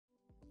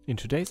In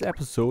today's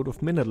episode of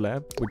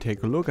MinuteLab, we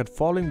take a look at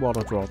falling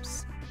water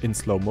drops in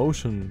slow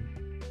motion.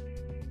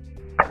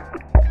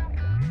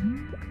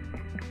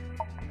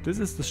 This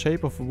is the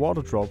shape of a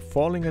water drop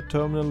falling at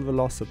terminal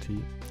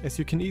velocity. As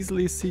you can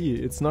easily see,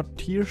 it's not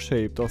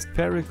tear-shaped or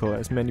spherical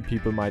as many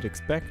people might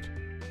expect.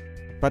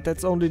 But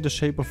that's only the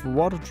shape of a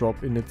water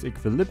drop in its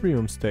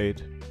equilibrium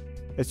state.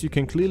 As you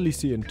can clearly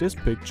see in this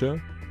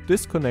picture,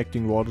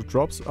 disconnecting water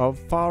drops are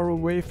far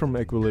away from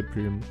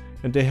equilibrium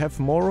and they have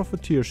more of a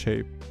tear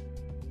shape.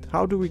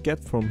 How do we get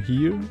from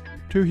here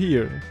to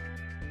here?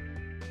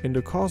 In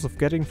the course of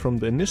getting from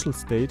the initial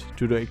state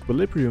to the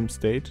equilibrium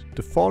state,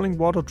 the falling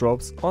water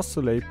drops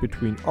oscillate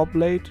between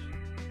oblate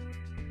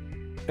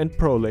and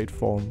prolate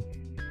form.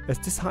 As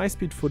this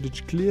high-speed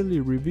footage clearly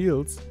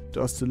reveals,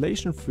 the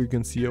oscillation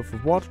frequency of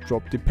a water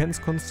drop depends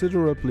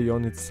considerably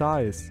on its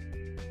size.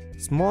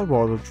 Small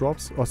water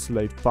drops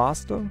oscillate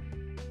faster,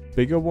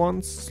 bigger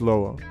ones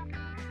slower.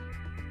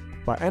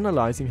 By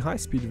analyzing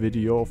high-speed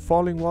video of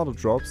falling water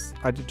drops,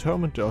 I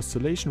determined the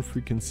oscillation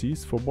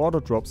frequencies for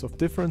water drops of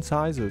different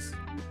sizes.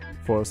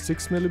 For a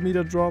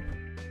 6mm drop,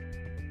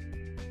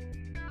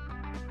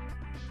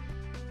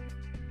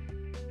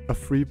 a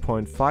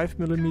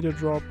 3.5mm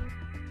drop,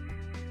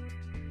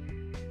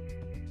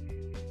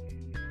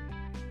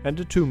 and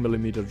a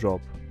 2mm drop.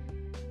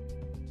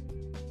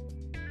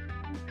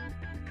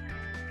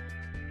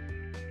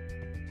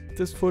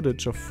 This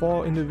footage of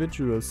 4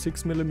 individual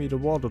 6mm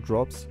water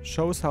drops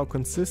shows how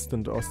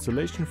consistent the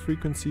oscillation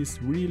frequencies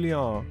really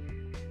are.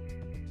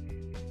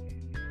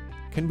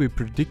 Can we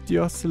predict the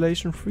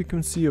oscillation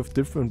frequency of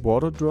different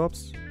water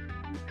drops?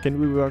 Can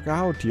we work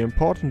out the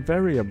important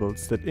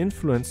variables that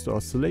influence the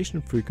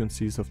oscillation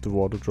frequencies of the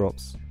water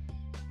drops?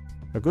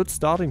 A good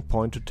starting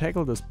point to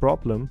tackle this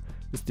problem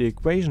is the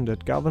equation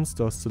that governs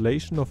the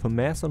oscillation of a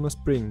mass on a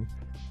spring.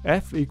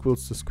 F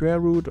equals the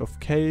square root of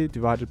k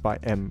divided by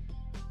m,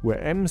 where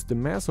m is the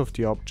mass of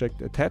the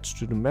object attached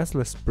to the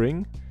massless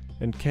spring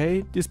and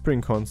k the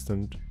spring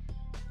constant.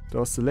 The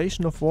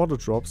oscillation of water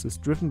drops is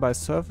driven by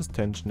surface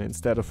tension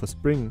instead of a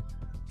spring,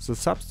 so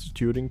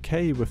substituting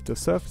k with the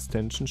surface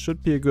tension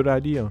should be a good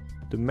idea.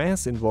 The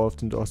mass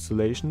involved in the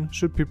oscillation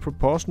should be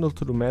proportional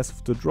to the mass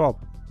of the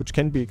drop, which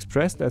can be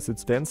expressed as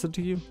its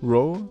density,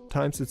 ρ,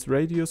 times its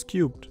radius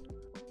cubed.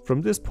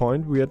 From this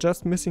point we are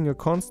just missing a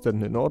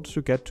constant in order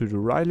to get to the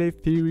Rayleigh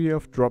theory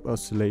of drop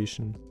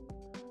oscillation.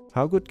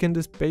 How good can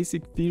this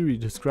basic theory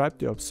describe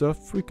the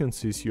observed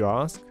frequencies, you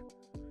ask?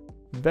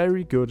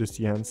 Very good is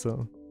the answer.